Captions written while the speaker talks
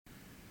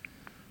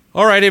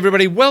All right,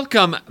 everybody,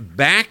 welcome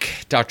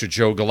back. Dr.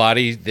 Joe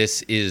Galati.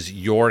 This is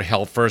Your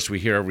Health First. We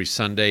hear every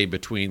Sunday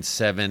between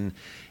 7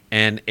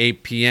 and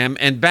 8 p.m.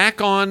 And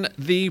back on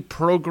the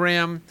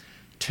program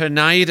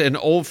tonight, an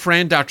old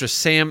friend, Dr.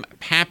 Sam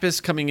Pappas,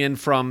 coming in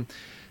from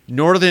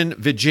Northern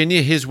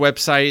Virginia. His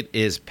website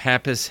is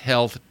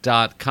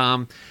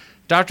pappashealth.com.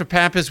 Dr.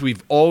 Pappas,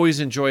 we've always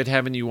enjoyed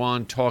having you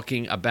on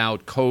talking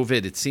about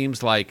COVID. It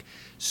seems like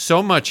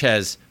so much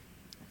has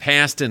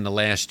passed in the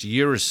last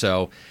year or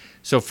so.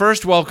 So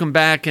first, welcome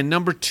back. And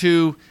number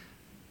two,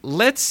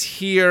 let's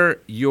hear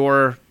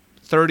your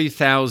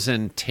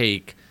 30,000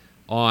 take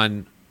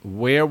on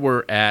where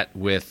we're at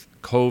with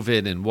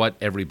COVID and what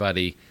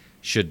everybody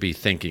should be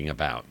thinking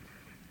about.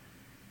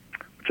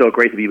 Joe,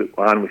 great to be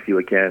on with you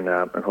again.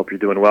 I hope you're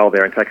doing well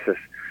there in Texas.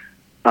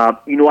 I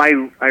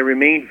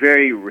remain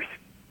very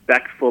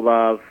respectful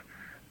of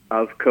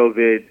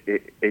COVID.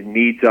 It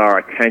needs our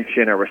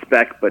attention, our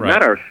respect, but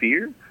not our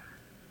fear.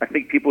 I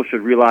think people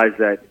should realize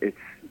that it's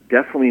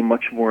definitely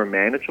much more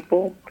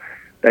manageable,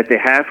 that they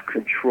have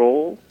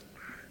control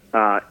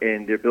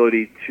and the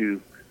ability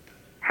to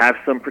have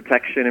some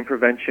protection and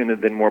prevention,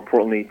 and then more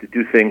importantly, to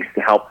do things to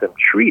help them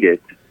treat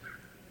it.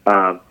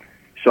 So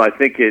I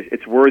think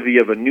it's worthy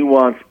of a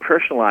nuanced,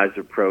 personalized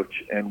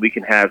approach, and we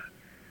can have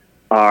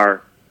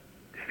our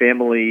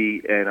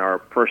family and our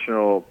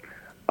personal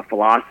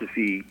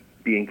philosophy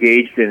be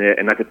engaged in it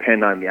and not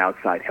depend on the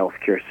outside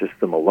healthcare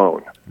system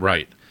alone.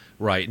 Right.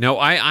 Right. No,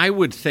 I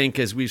would think,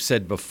 as we've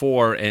said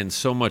before, and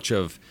so much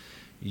of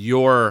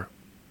your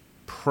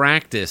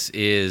practice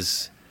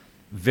is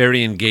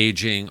very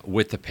engaging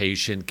with the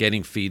patient,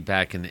 getting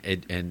feedback and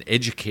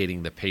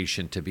educating the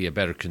patient to be a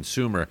better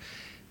consumer.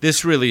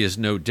 This really is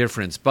no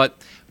difference.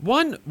 But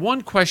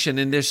one question,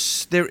 and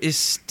there is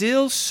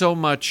still so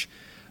much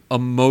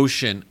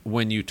emotion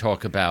when you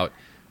talk about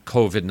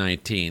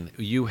COVID-19.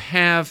 You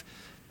have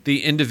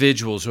the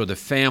individuals or the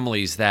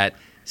families that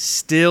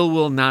still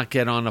will not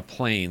get on a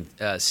plane,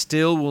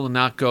 still will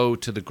not go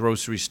to the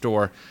grocery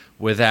store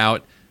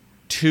without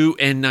 2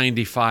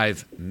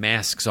 N95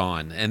 masks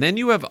on. And then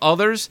you have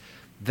others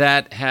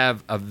that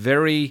have a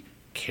very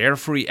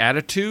carefree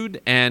attitude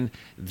and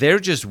they're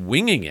just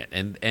winging it.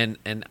 And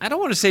I don't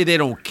want to say they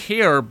don't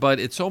care, but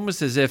it's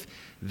almost as if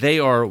they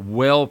are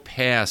well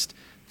past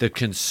the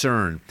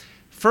concern.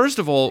 First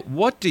of all,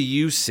 what do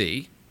you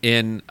see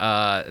in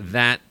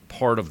that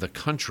part of the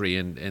country,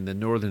 in the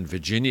Northern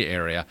Virginia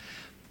area?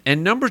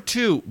 And number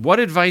two, what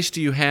advice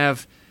do you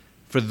have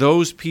for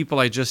those people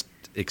I just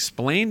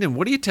explained, and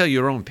what do you tell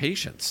your own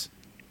patients?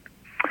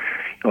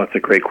 Well, that's a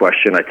great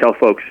question. I tell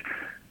folks,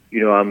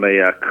 I'm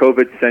a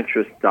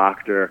COVID-centrist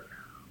doctor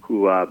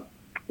who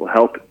will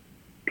help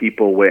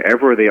people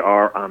wherever they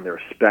are on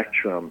their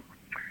spectrum.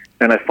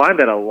 And I find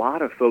that a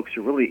lot of folks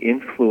are really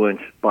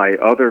influenced by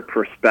other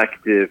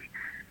perspectives,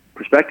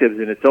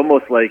 and it's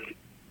almost like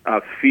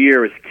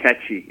fear is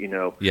catchy,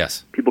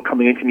 Yes. People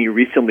coming into me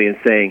recently and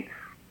saying,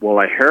 well,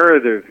 I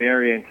heard the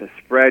variant has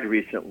spread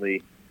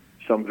recently,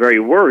 so I'm very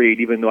worried,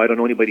 even though I don't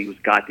know anybody who's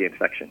got the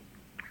infection.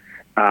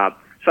 So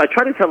I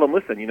try to tell them,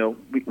 listen,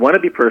 we want to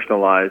be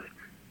personalized.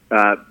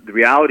 The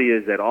reality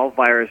is that all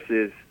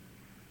viruses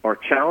are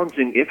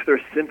challenging if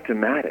they're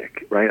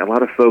symptomatic, right? A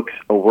lot of folks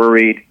are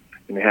worried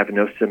and they have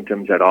no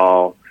symptoms at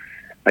all.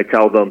 I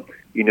tell them,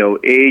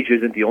 age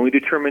isn't the only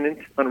determinant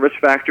on risk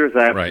factors.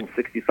 I have some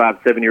 65,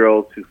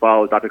 70-year-olds who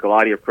follow the Dr.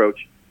 Galati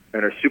approach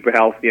and are super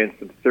healthy, and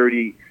some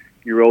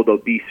 30-year-old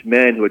obese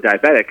men who are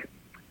diabetic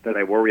that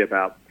I worry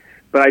about.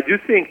 But I do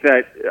think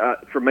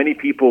that for many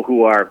people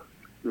who are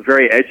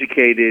very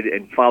educated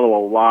and follow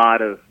a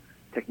lot of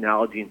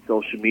technology and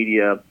social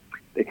media,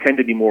 they tend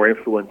to be more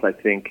influenced, I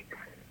think,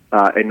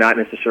 and not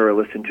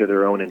necessarily listen to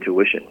their own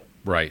intuition.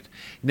 Right.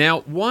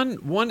 Now,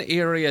 one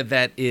area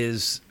that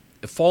is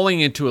falling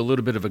into a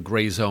little bit of a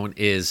gray zone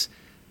is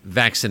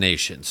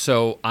vaccination.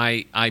 So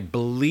I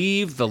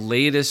believe the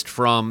latest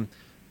from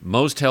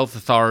most health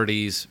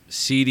authorities,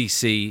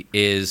 CDC,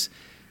 is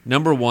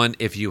number one,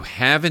 if you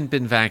haven't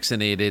been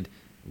vaccinated,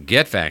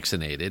 get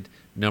vaccinated.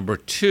 Number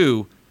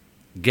two,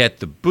 get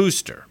the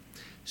booster.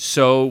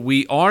 So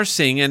we are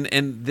seeing,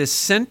 and the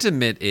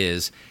sentiment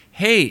is,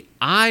 hey,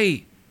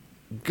 I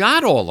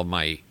got all of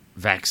my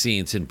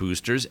vaccines and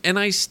boosters, and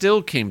I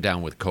still came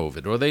down with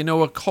COVID, or they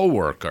know a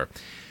coworker.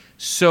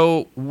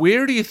 So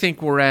where do you think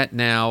we're at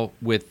now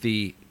with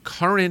the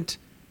current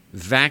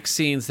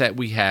vaccines that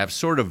we have,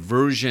 sort of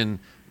version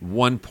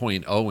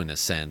 1.0 in a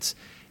sense,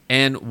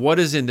 and what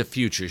is in the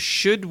future?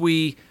 Should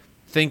we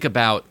think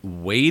about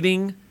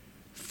waiting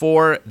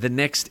for the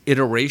next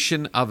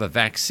iteration of a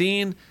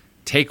vaccine,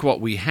 take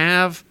what we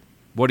have?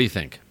 What do you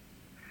think?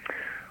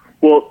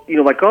 Well,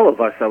 like all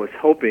of us, I was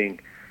hoping,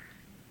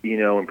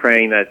 and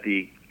praying that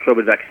the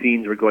COVID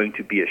vaccines were going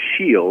to be a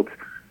shield.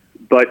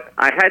 But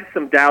I had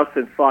some doubts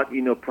and thought,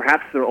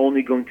 perhaps they're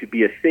only going to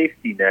be a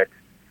safety net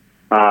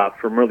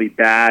from really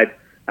bad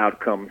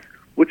outcomes,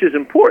 which is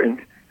important.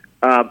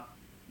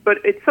 But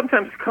it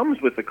sometimes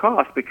comes with a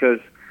cost because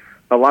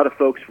a lot of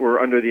folks were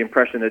under the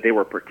impression that they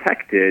were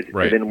protected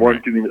and then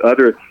weren't doing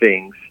other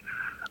things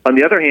On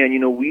the other hand,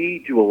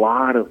 we do a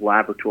lot of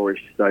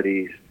laboratory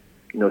studies,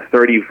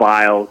 30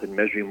 vials and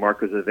measuring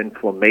markers of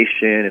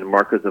inflammation and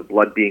markers of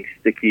blood being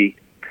sticky.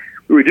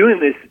 We were doing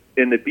this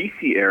in the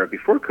BC era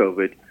before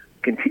COVID,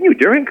 continued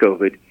during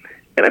COVID,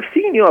 and I've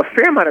seen, a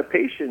fair amount of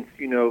patients,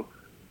 who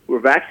are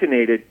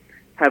vaccinated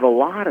have a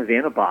lot of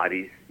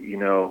antibodies,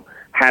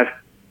 have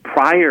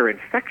prior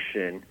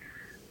infection,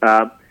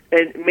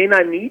 and may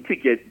not need to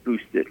get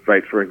boosted,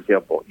 right, for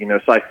example.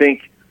 So I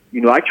think,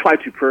 I try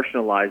to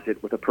personalize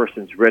it with a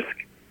person's risk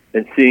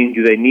and seeing,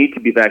 do they need to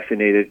be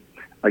vaccinated?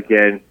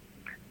 Again,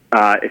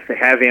 if they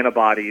have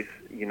antibodies,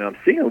 I'm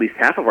seeing at least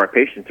half of our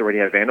patients already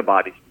have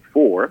antibodies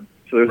before.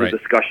 So there's Right. a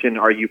discussion,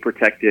 are you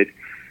protected?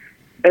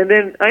 And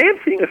then I am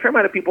seeing a fair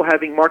amount of people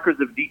having markers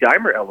of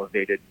D-dimer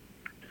elevated.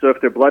 So if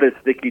their blood is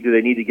sticky, do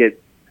they need to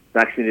get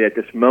vaccinated at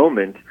this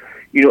moment?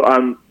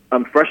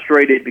 I'm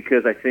frustrated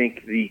because I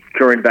think the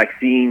current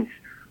vaccines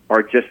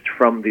are just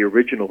from the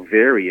original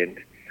variant.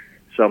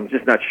 So I'm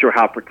just not sure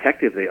how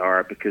protective they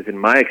are because in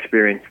my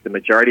experience, the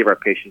majority of our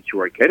patients who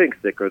are getting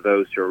sick are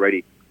those who are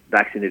already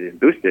vaccinated and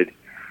boosted,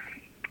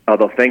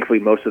 although thankfully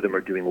most of them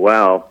are doing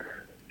well.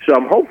 So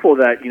I'm hopeful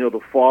that, the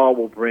fall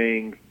will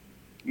bring,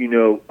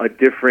 a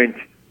different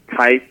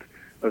type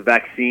of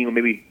vaccine, or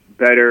maybe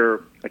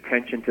better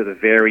attention to the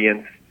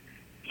variants.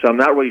 So I'm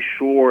not really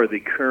sure the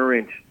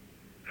current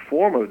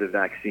form of the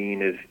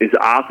vaccine is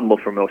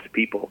optimal for most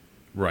people.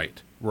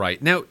 Right.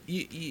 Now,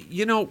 I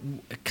don't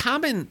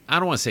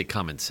want to say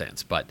common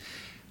sense, but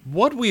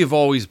what we have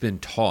always been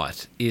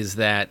taught is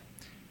that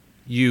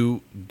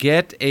you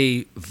get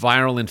a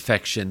viral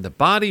infection, the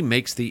body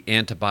makes the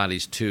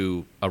antibodies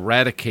to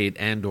eradicate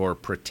and or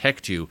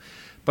protect you.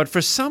 But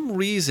for some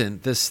reason,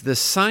 the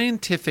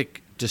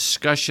scientific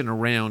discussion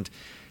around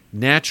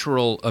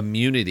natural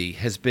immunity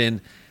has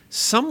been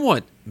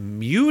somewhat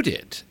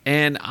muted,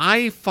 and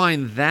I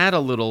find that a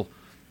little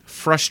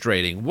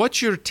frustrating.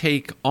 What's your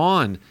take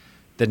on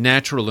the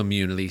natural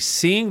immunity,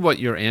 seeing what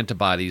your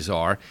antibodies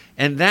are,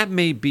 and that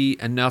may be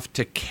enough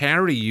to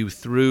carry you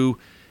through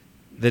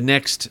the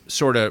next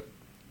sort of,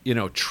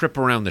 trip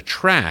around the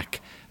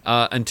track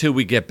until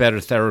we get better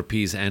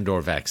therapies and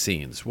or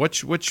vaccines?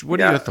 What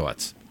are your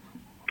thoughts?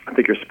 I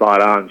think you're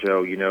spot on,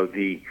 Joe.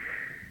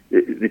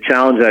 The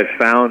challenge I've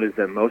found is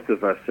that most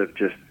of us have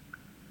just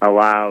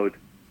allowed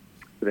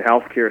the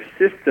healthcare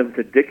system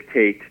to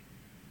dictate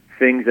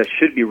things that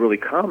should be really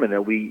common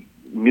that we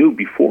knew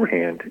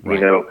beforehand,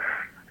 Right.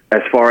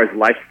 As far as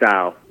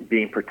lifestyle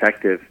being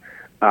protective,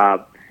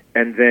 and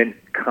then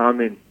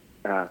common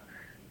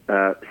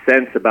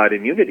sense about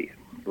immunity,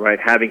 right?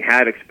 Having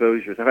had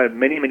exposures. I've had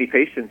many, many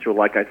patients who are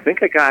like, I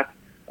think I got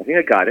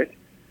it,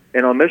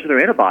 and I'll measure their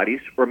antibodies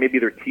or maybe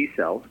their T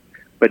cells,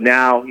 but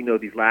now,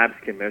 these labs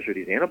can measure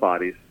these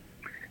antibodies,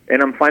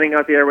 and I'm finding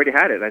out they already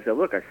had it. And I said,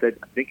 look, I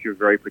think you're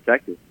very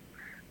protected.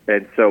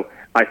 And so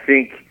I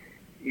think,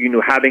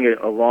 having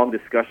a long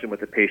discussion with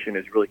the patient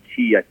is really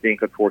key. I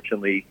think,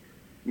 unfortunately,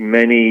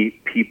 many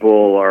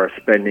people are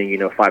spending,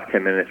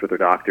 5-10 minutes with their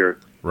doctor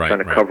trying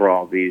to cover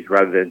all these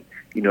rather than,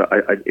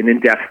 an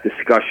in-depth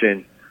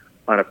discussion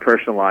on a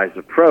personalized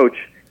approach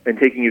and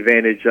taking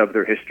advantage of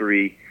their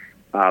history,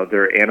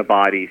 their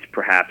antibodies,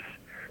 perhaps.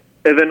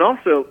 And then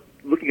also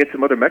looking at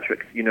some other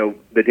metrics.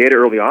 The data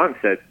early on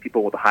said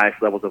people with the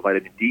highest levels of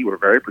vitamin D were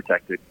very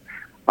protected.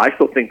 I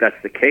still think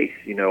that's the case.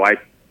 I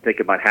think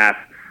about half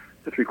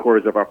to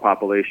three-quarters of our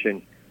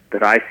population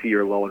that I see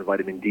are low in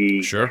vitamin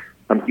D. Sure.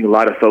 I'm seeing a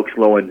lot of folks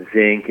low in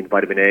zinc and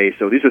vitamin A.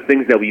 So these are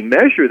things that we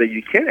measure that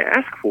you can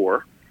ask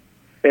for,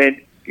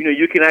 and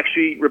you can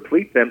actually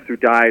replete them through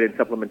diet and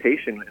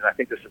supplementation. And I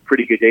think there's some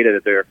pretty good data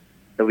that they're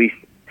at least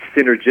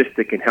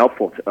synergistic and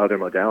helpful to other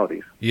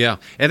modalities. Yeah,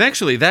 and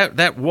actually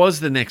that was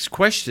the next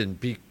question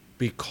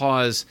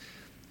because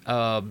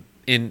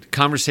in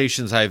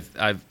conversations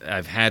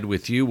I've had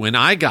with you when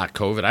I got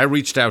COVID, I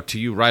reached out to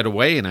you right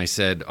away and I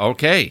said,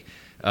 okay,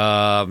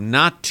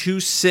 not too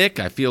sick.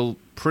 I feel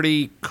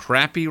pretty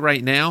crappy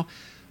right now.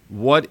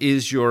 What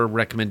is your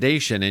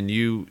recommendation? And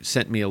you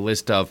sent me a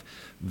list of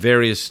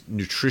various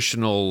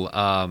nutritional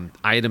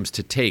items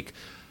to take.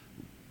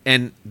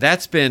 And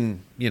that's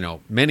been,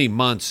 many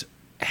months.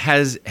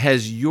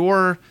 Has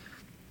your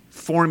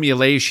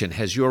formulation,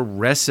 has your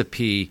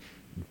recipe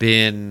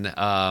been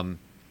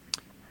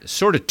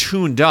sort of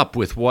tuned up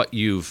with what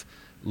you've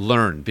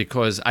learned?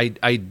 Because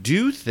I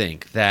do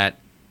think that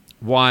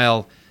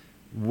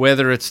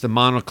whether it's the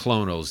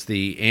monoclonals,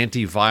 the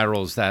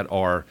antivirals that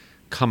are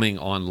coming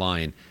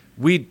online,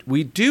 we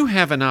do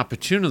have an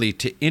opportunity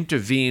to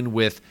intervene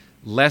with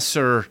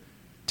lesser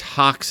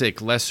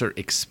toxic, lesser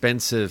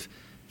expensive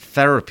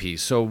therapies.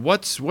 So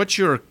what's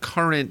your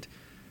current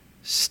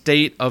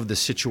state of the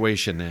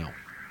situation now?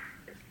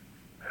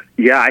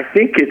 Yeah, I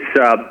think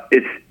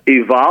it's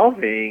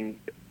evolving,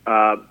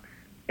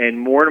 and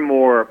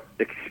more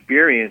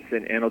experience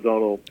and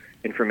anecdotal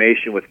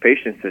information with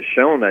patients has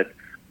shown that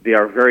they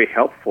are very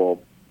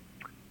helpful,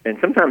 and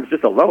sometimes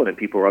just alone, and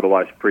people are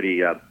otherwise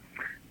pretty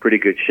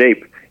good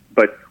shape.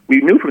 But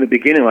we knew from the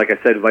beginning, like I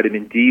said,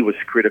 vitamin D was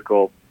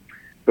critical,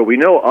 but we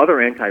know other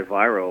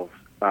antivirals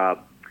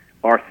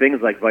are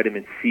things like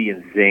vitamin C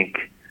and zinc,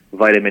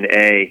 vitamin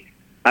A.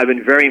 I've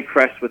been very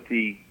impressed with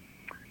the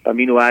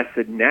amino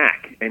acid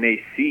NAC,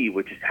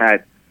 which has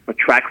had a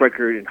track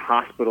record in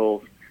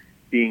hospitals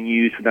being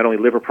used for not only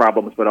liver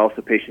problems, but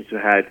also patients who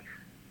had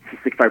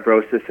cystic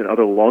fibrosis and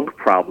other lung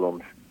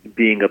problems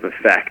being of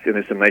effect. And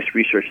there's some nice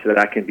research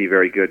that can be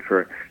very good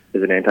for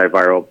as an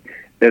antiviral.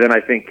 And then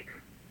I think,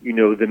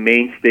 the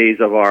mainstays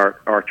of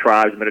our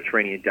tribe's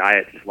Mediterranean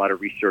diet, there's a lot of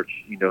research,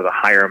 the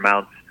higher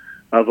amounts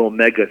of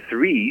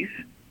omega-3s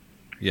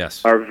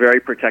yes, are very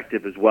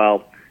protective as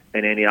well,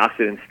 and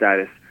antioxidant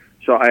status.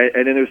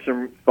 And then there's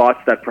some thoughts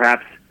that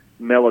perhaps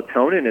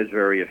melatonin is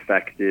very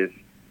effective,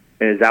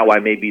 and is that why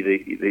maybe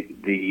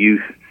the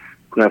youth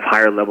who have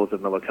higher levels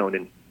of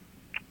melatonin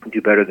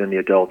do better than the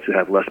adults who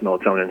have less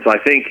melatonin. So I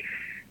think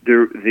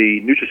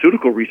the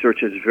nutraceutical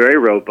research is very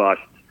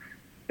robust,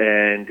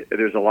 and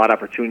there's a lot of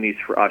opportunities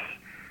for us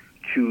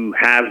to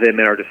have them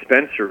in our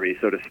dispensary,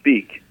 so to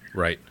speak.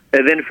 Right.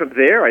 And then from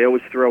there, I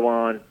always throw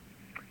on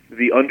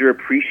the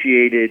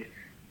underappreciated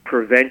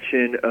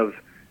prevention of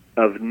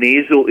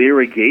nasal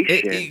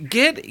irrigation.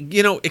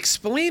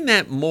 Explain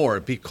that more,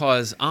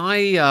 because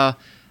I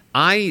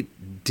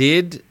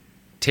did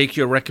take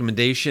your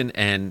recommendation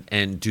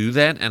and do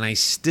that, and I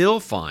still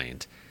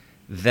find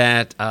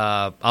that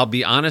I'll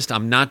be honest,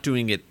 I'm not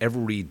doing it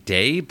every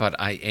day, but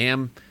I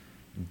am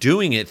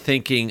doing it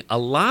thinking a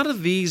lot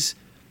of these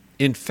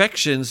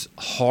infections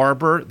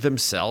harbor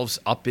themselves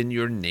up in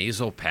your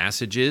nasal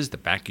passages, the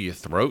back of your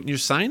throat, and your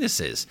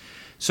sinuses.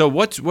 So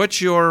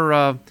what's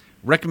your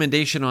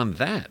recommendation on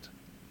that?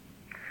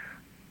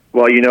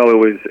 Well, it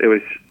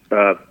was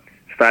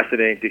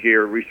fascinating to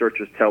hear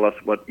researchers tell us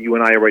what you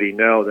and I already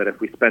know, that if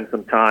we spend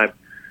some time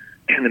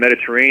in the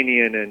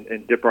Mediterranean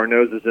and dip our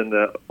noses in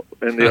the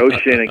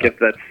ocean and get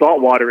that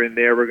salt water in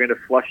there, we're going to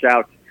flush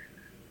out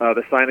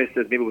the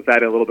sinuses, maybe with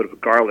adding a little bit of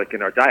garlic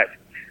in our diet.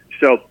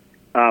 So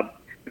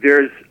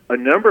there's a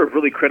number of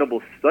really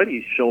credible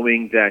studies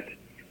showing that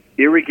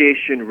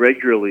irrigation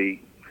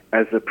regularly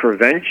as a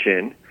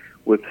prevention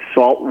with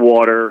salt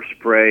water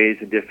sprays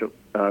and different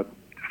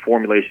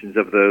formulations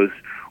of those,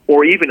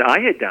 or even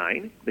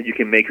iodine that you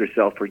can make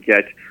yourself or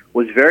get,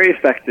 was very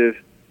effective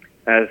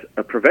as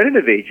a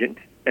preventative agent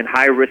in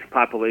high-risk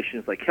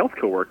populations like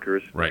healthcare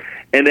workers, right,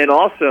 and then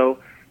also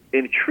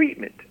in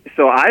treatment.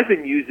 So I've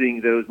been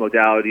using those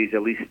modalities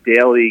at least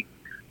daily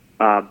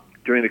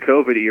during the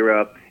COVID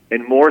era,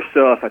 and more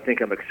so if I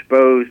think I'm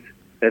exposed.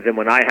 And then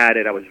when I had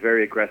it, I was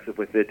very aggressive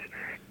with it.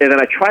 And then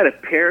I try to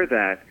pair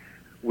that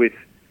with,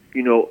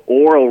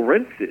 oral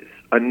rinses.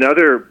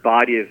 Another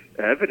body of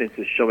evidence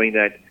is showing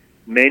that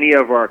many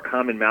of our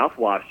common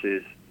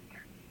mouthwashes,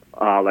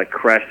 like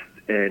Crest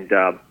and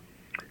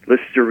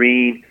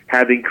Listerine,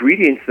 have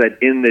ingredients that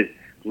in the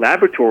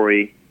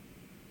laboratory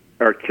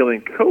are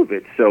killing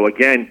COVID. So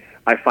again,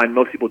 I find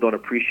most people don't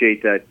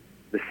appreciate that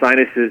the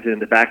sinuses in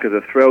the back of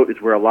the throat is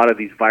where a lot of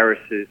these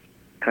viruses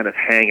kind of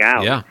hang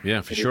out.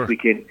 Yeah, for and sure.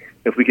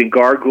 If we can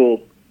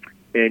gargle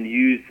and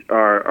use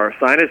our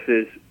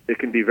sinuses, it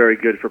can be very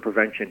good for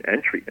prevention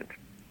and treatment.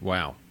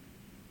 Wow.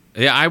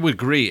 Yeah, I would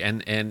agree.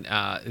 And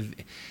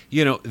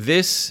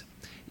this,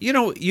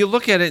 you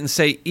look at it and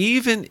say,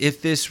 even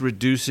if this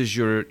reduces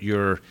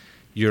your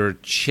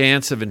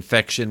chance of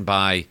infection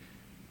by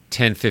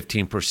 10,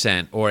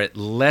 15%, or it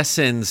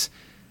lessens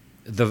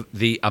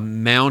the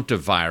amount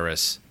of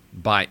virus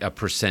by a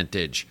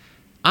percentage,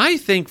 I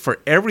think for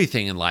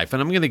everything in life,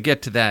 and I'm going to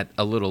get to that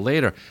a little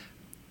later,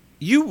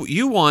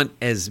 you want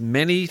as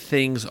many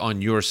things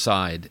on your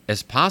side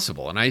as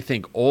possible. And I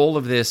think all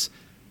of this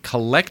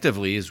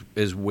collectively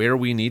is where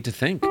we need to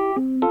think.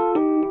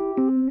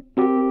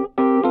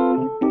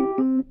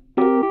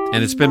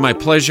 And it's been my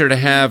pleasure to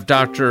have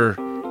Dr.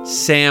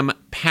 Sam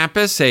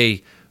Pappas,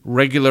 a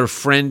regular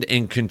friend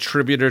and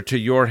contributor to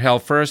Your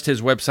Health First,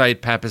 his website,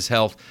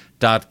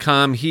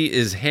 pappashealth.com. He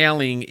is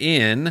hailing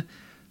in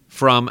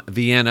from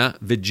Vienna,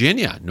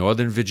 Virginia,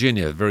 Northern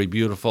Virginia, a very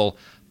beautiful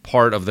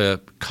part of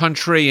the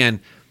country. And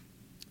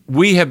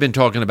we have been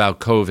talking about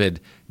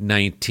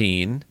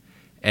COVID-19,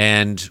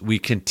 and we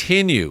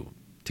continue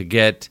to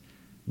get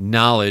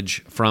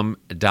knowledge from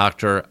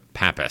Dr.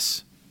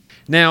 Pappas.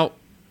 Now,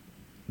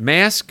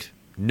 mask,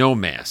 no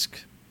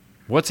mask.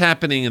 What's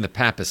happening in the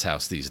Pappas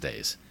house these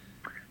days?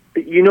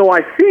 I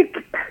think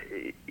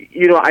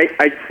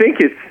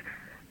it's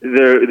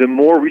the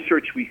more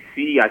research we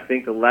see, I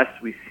think the less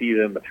we see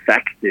them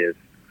effective.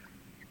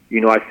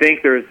 I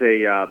think there's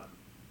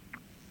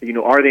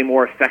are they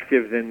more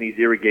effective than these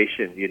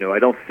irrigation? I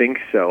don't think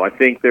so. I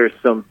think there's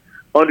some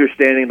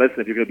understanding, listen,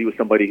 if you're going to be with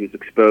somebody who's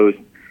exposed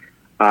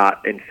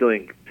and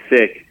feeling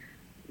sick,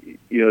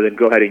 then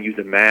go ahead and use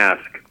a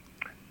mask.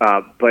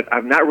 But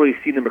I've not really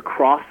seen them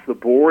across the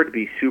board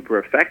be super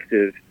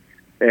effective,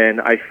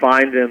 and I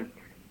find them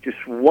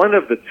just one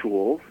of the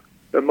tools.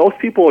 But most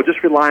people are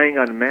just relying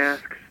on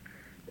masks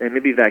and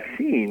maybe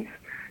vaccines,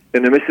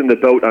 and they're missing the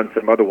boat on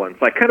some other ones.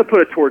 So I kind of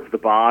put it towards the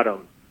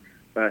bottom.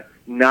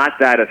 Not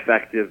that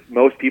effective.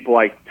 Most people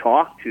I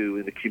talk to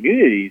in the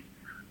communities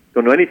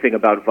don't know anything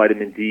about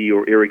vitamin D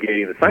or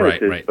irrigating the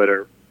sinuses, right. but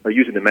are are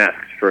using the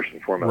masks first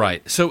and foremost.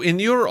 Right. So in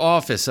your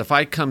office, if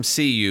I come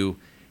see you,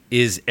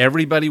 is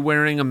everybody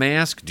wearing a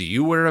mask? Do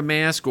you wear a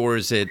mask, or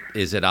is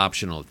it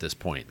optional at this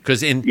point?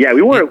 Because in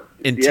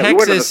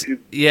Texas,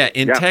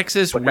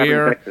 Texas,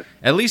 we're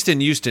at least in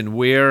Houston,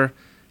 we're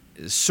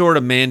sort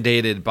of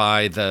mandated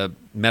by the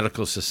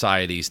medical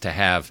societies to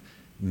have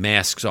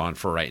masks on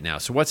for right now.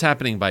 So what's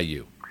happening by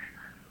you?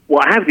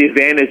 Well, I have the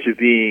advantage of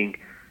being,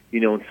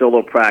 in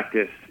solo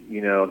practice,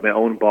 my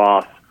own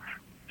boss,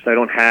 so I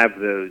don't have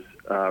those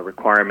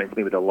requirements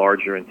maybe the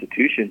larger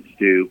institutions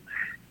do.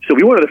 So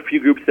we were one of the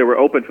few groups that were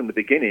open from the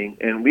beginning,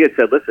 and we had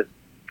said, listen,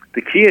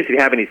 the key is if you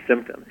have any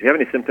symptoms. If you have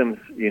any symptoms,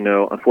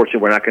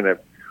 unfortunately, we're not going to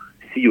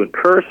see you in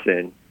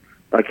person.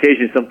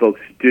 Occasionally, some folks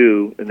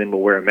do, and then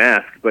we'll wear a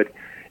mask. But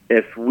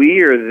if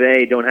we or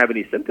they don't have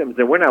any symptoms,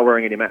 then we're not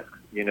wearing any masks.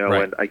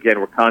 Right. And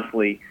again, we're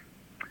constantly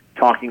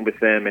talking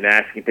with them and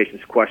asking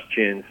patients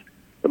questions.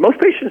 But most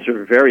patients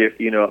are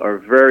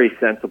very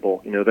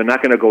sensible. They're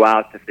not going to go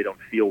out if they don't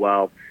feel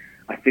well.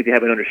 I think they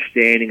have an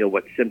understanding of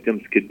what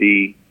symptoms could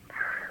be.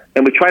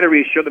 And we try to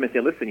reassure them and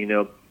say, listen,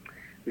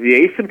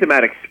 the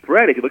asymptomatic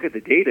spread, if you look at the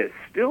data, is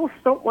still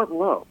somewhat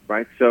low,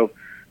 right? So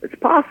it's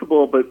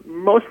possible, but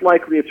most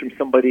likely it's from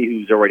somebody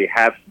who's already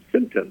have some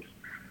symptoms.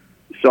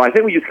 So I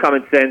think we use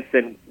common sense,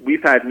 and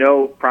we've had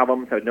no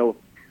problems, had no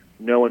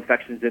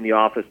infections in the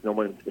office, no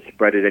one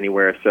spread it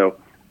anywhere. So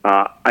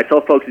I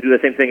tell folks to do the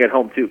same thing at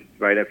home too,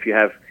 right? If you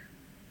have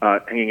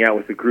hanging out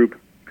with a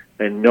group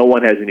and no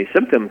one has any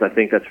symptoms, I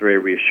think that's very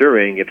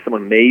reassuring. If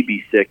someone may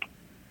be sick,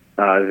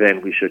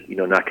 then we should,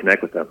 not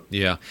connect with them.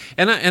 Yeah,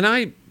 and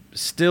I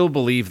still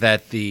believe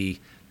that the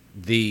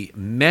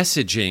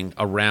messaging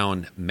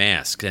around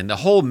masks and the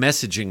whole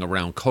messaging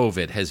around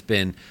COVID has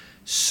been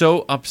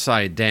so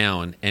upside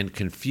down and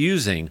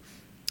confusing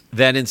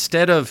that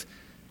instead of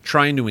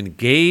trying to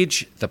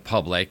engage the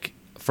public,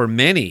 for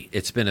many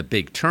it's been a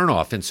big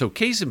turnoff. And so,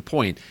 case in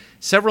point,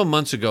 several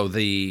months ago,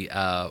 the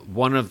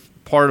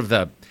part of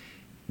the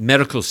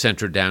medical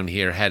center down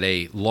here had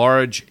a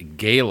large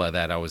gala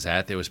that I was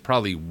at. There was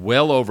probably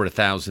well over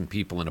 1,000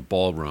 people in a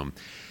ballroom.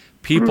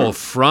 People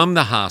from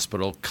the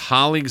hospital,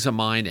 colleagues of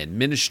mine,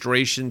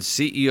 administration,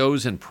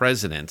 CEOs, and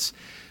presidents.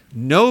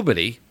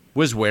 Nobody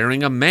was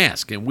wearing a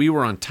mask, and we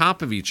were on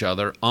top of each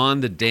other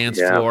on the dance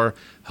floor,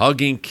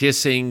 hugging,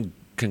 kissing,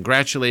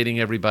 congratulating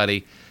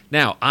everybody.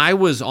 Now, I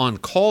was on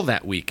call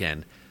that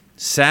weekend.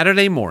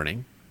 Saturday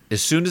morning,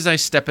 as soon as I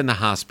step in the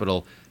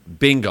hospital,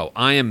 bingo,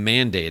 I am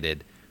mandated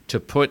to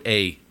put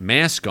a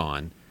mask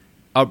on,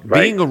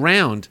 being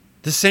around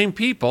the same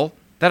people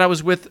that I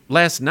was with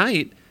last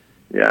night,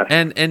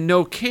 and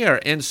no care.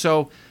 And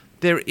so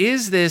there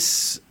is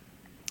this,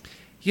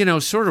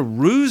 sort of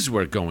ruse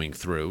we're going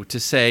through to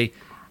say,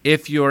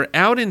 if you're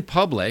out in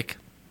public,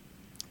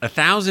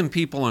 1,000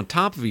 people on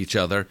top of each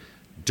other,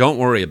 don't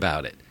worry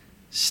about it.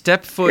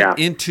 Step foot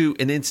into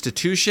an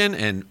institution,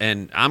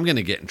 and I'm going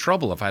to get in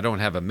trouble if I don't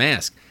have a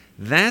mask.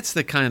 That's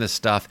the kind of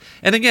stuff.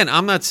 And again,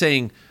 I'm not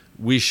saying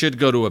we should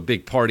go to a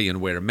big party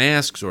and wear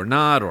masks or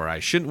not, or I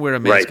shouldn't wear a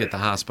mask at the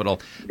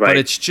hospital. Right. But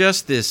it's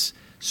just this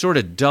sort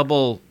of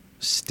double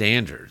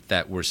standard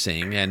that we're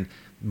seeing. And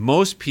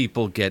most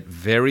people get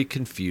very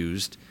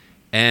confused,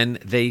 and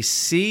they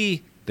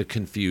see the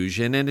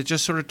confusion, and it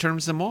just sort of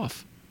turns them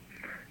off.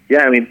 Yeah,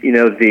 I mean,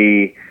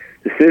 the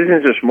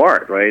citizens are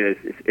smart, right?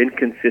 It's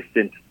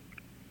inconsistent,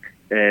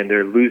 and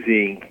they're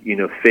losing,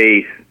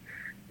 faith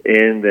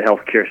in the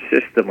healthcare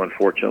system,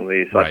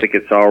 unfortunately. So I think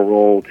it's our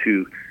role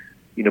to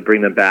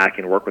bring them back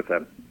and work with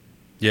them.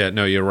 Yeah,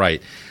 no, you're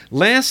right.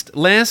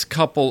 Last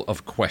couple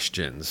of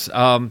questions.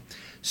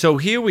 So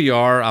here we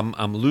are.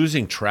 I'm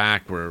losing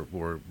track.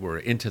 We're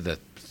into the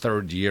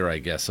third year, I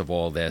guess, of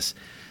all this.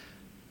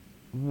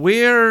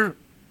 Where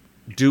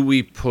do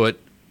we put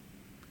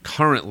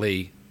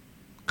currently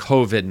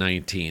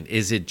COVID-19?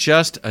 Is it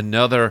just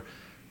another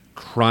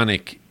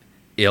chronic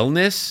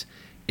illness?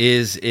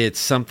 Is it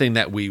something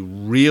that we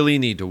really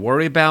need to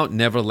worry about?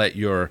 Never let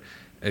your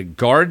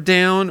guard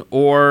down,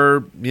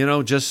 or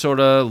just sort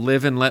of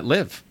live and let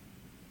live?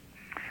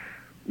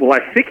 Well,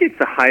 I think it's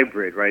a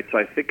hybrid, right? So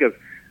I think of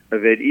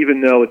it,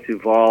 even though it's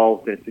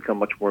evolved and it's become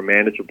much more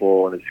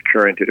manageable in its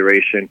current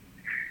iteration,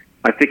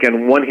 I think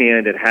on one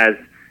hand it has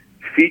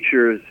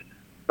features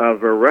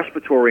of a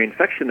respiratory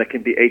infection that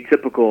can be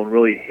atypical and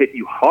really hit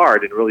you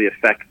hard and really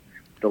affect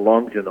the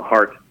lungs and the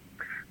heart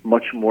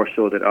much more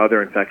so than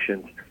other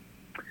infections.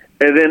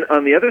 And then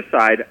on the other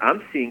side,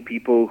 I'm seeing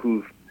people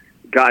who've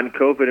gotten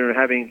COVID and are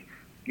having,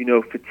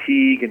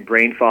 fatigue and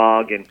brain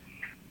fog and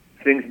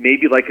things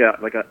maybe like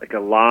a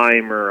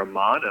Lyme or a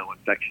mono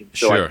infection.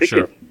 So I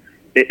think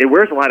it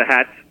wears a lot of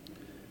hats.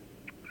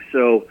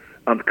 So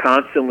I'm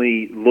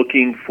constantly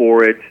looking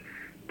for it,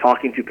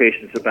 talking to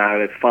patients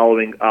about it,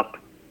 following up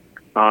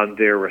on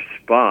their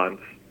response.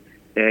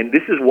 And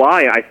this is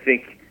why I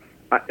think,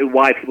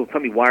 why people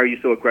tell me, why are you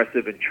so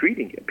aggressive in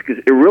treating it? Because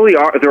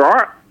there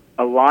are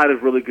a lot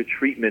of really good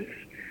treatments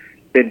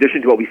in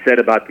addition to what we said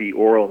about the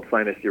oral and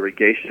sinus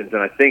irrigations.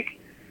 And I think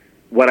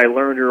what I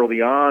learned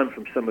early on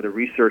from some of the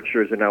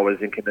researchers, and I was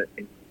in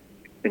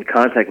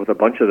contact with a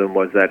bunch of them,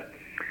 was that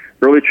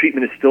Early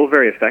treatment is still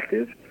very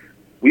effective.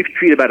 We've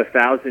treated about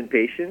 1,000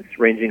 patients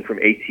ranging from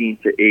 18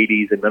 to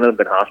 80s, and none of them have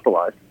been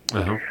hospitalized.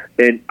 Uh-huh.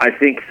 And I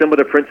think some of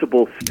the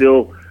principles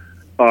still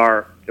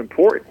are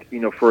important.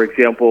 For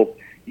example,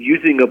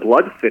 using a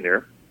blood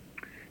thinner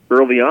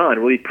early on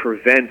really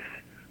prevents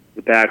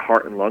the bad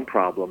heart and lung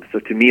problems. So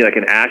to me, like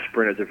an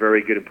aspirin is a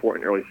very good,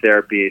 important early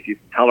therapy if you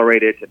can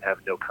tolerate it and have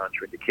no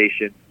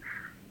contraindications.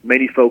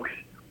 Many folks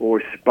will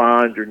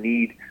respond or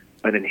need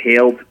an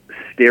inhaled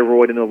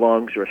steroid in the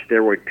lungs or a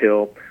steroid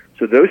pill.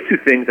 So those two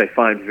things I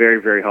find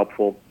very, very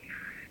helpful.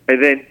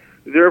 And then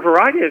there are a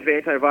variety of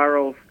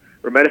antivirals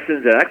or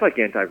medicines that act like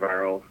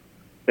antivirals.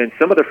 And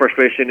some of the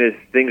frustration is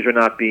things are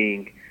not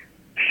being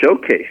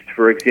showcased.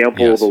 For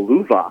example, Yes. the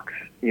Luvox,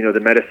 the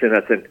medicine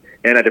that's an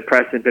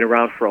antidepressant, been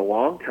around for a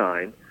long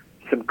time.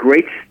 Some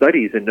great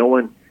studies, and no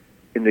one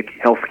in the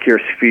healthcare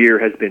sphere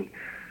has been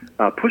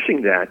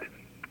pushing that.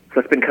 So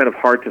it's been kind of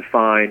hard to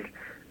find.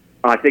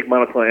 I think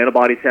monoclonal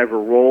antibodies have a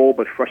role,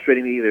 but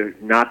frustratingly,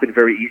 they've not been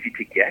very easy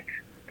to get.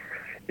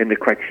 And the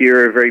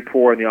criteria are very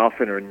poor, and they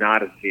often are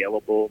not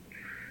available.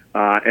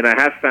 And I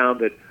have found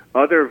that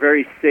other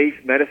very safe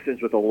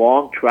medicines with a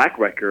long track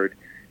record,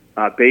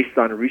 based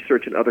on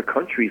research in other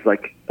countries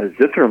like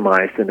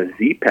azithromycin, a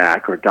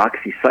Z-Pak, or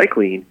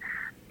doxycycline,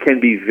 can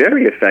be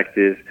very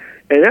effective.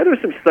 And then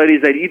there's some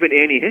studies that even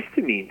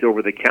antihistamines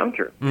over the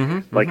counter,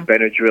 like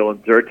Benadryl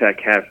and Zyrtec,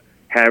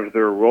 have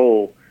their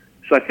role.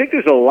 So I think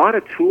there's a lot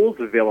of tools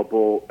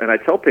available, and I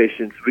tell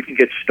patients we can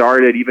get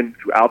started even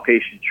through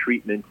outpatient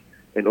treatment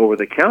and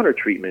over-the-counter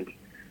treatment,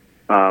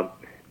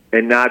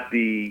 and not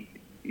be,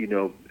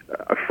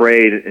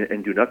 afraid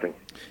and do nothing.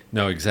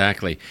 No,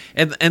 exactly.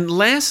 And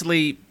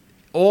lastly,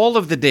 all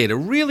of the data,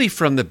 really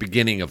from the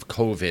beginning of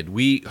COVID,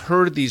 we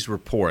heard these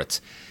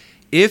reports.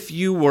 If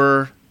you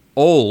were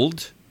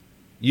old,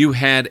 you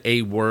had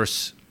a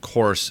worse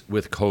course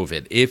with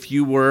COVID. If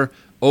you were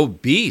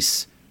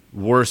obese,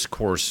 worse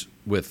course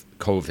with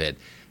COVID.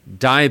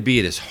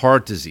 Diabetes,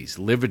 heart disease,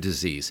 liver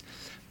disease.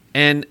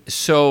 And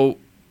so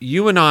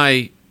you and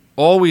I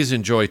always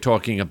enjoy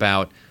talking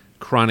about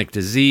chronic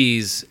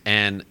disease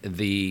and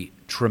the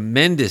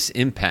tremendous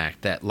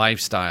impact that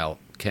lifestyle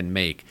can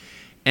make.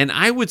 And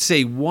I would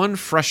say one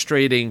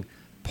frustrating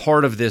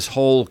part of this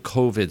whole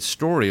COVID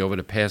story over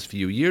the past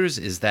few years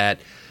is that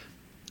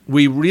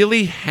we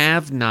really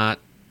have not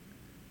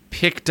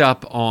picked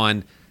up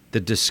on the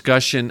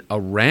discussion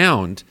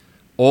around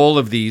all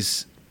of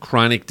these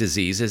chronic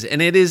diseases.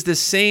 And it is the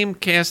same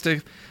cast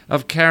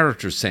of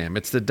characters, Sam.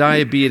 It's the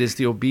diabetes,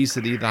 the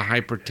obesity, the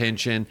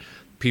hypertension,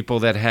 people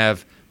that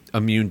have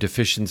immune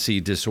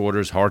deficiency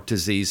disorders, heart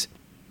disease.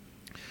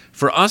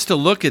 For us to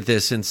look at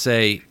this and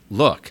say,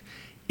 look,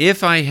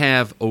 if I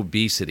have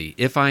obesity,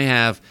 if I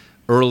have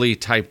early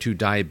type 2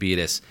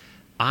 diabetes,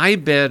 I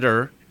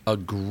better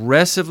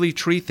aggressively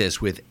treat this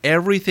with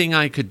everything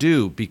I could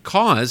do,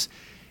 because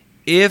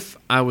if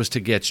I was to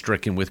get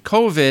stricken with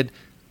COVID,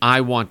 I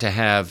want to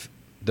have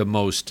the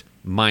most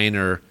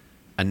minor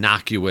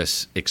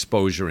innocuous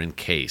exposure in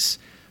case.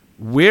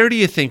 Where do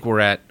you think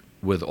we're at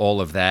with all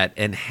of that?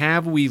 And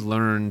have we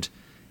learned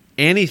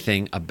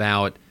anything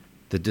about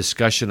the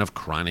discussion of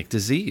chronic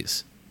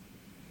disease?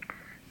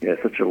 Yeah,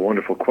 such a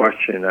wonderful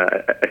question.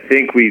 I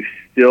think we've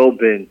still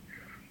been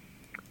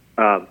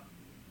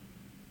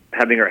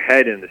having our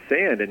head in the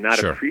sand and not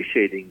Sure.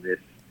 appreciating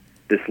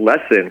this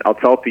lesson. I'll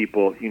tell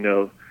people,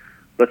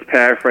 let's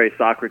paraphrase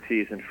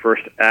Socrates and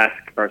first ask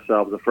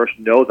ourselves, first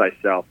know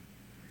thyself.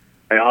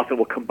 I often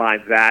will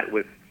combine that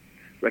with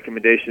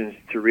recommendations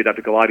to read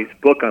Dr. Galati's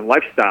book on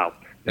lifestyle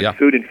and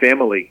food and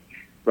family,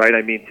 right?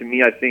 I mean, to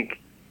me, I think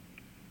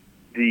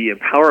the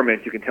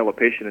empowerment you can tell a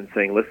patient and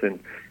saying, listen,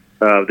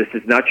 this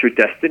is not your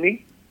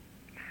destiny.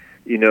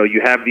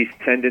 You have these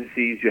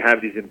tendencies, you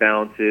have these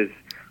imbalances.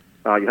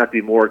 You have to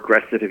be more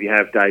aggressive if you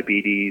have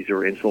diabetes or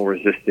insulin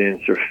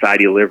resistance or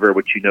fatty liver,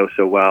 which you know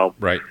so well.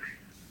 Right.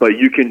 But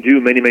you can do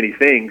many, many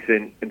things.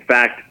 And in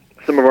fact,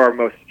 some of our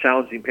most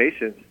challenging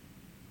patients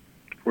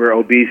were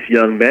obese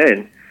young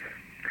men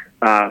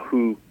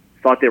who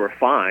thought they were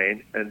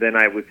fine. And then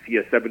I would see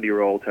a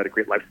 70-year-old who had a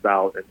great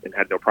lifestyle and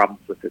had no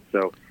problems with it.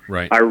 So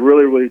Right. I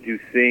really, really do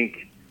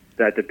think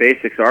that the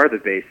basics are the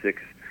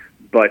basics.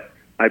 But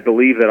I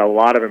believe that a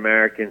lot of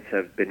Americans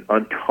have been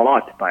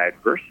untaught by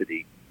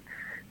adversity.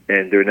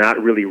 And they're not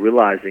really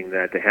realizing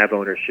that to have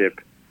ownership,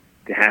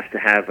 they have to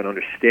have an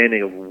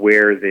understanding of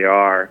where they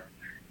are.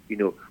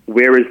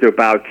 Where is their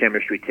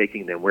biochemistry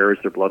taking them? Where is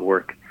their blood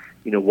work?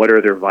 What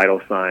are their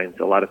vital signs?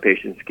 A lot of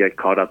patients get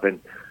caught up in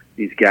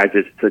these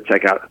gadgets to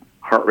check out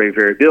heart rate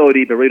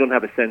variability, but really don't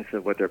have a sense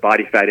of what their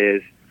body fat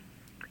is,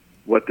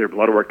 what their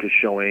blood work is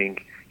showing,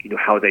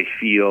 how they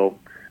feel.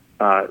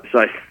 So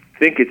I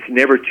think it's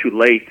never too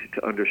late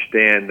to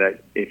understand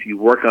that if you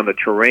work on the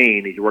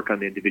terrain, if you work on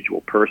the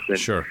individual person,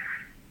 Sure.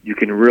 you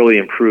can really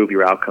improve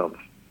your outcomes.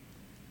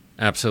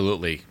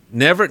 Absolutely.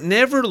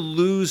 Never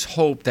lose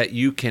hope that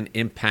you can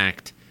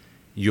impact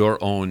your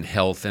own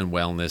health and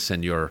wellness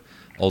and your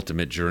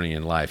ultimate journey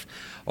in life.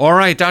 All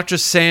right, Dr.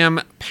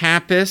 Sam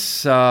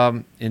Pappas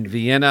in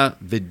Vienna,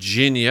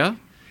 Virginia,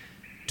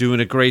 doing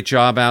a great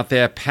job out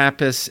there.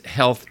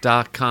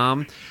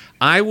 PappasHealth.com.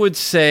 I would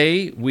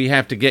say we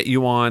have to get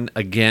you on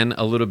again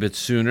a little bit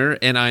sooner,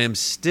 and I am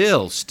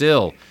still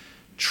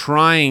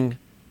trying,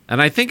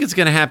 and I think it's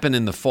going to happen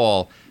in the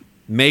fall,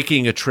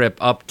 making a trip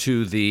up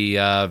to the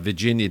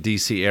Virginia,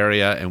 D.C.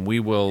 area, and we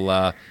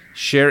will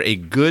share a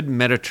good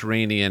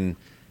Mediterranean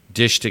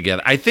dish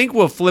together. I think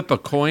we'll flip a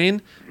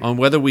coin on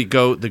whether we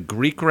go the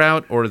Greek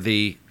route or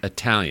the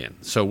Italian,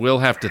 so we'll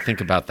have to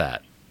think about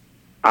that.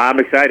 I'm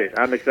excited.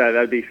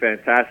 That'd be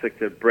fantastic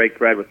to break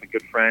bread with a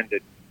good friend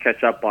and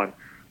catch up on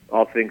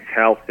all things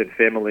health and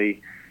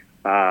family.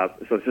 So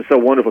it's just so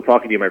wonderful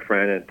talking to you, my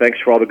friend, and thanks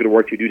for all the good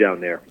work you do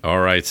down there. All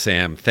right,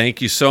 Sam.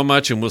 Thank you so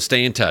much, and we'll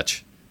stay in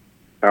touch.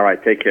 All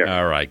right, take care.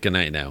 All right, good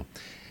night now.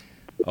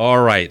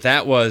 All right,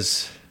 that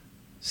was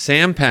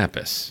Sam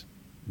Pappas,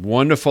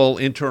 wonderful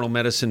internal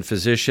medicine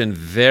physician,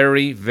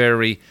 very,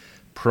 very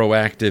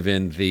proactive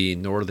in the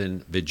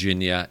Northern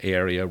Virginia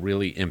area,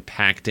 really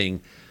impacting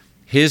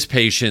his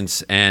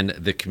patients and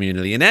the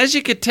community. And as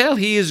you could tell,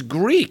 he is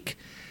Greek.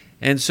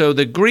 And so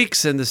the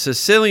Greeks and the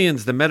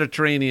Sicilians, the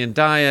Mediterranean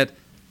diet,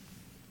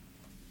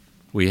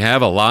 we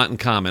have a lot in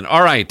common.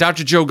 All right,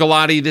 Dr. Joe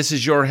Galati, this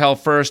is Your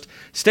Health First.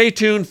 Stay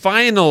tuned.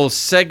 Final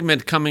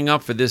segment coming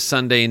up for this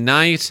Sunday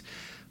night.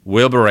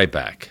 We'll be right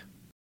back.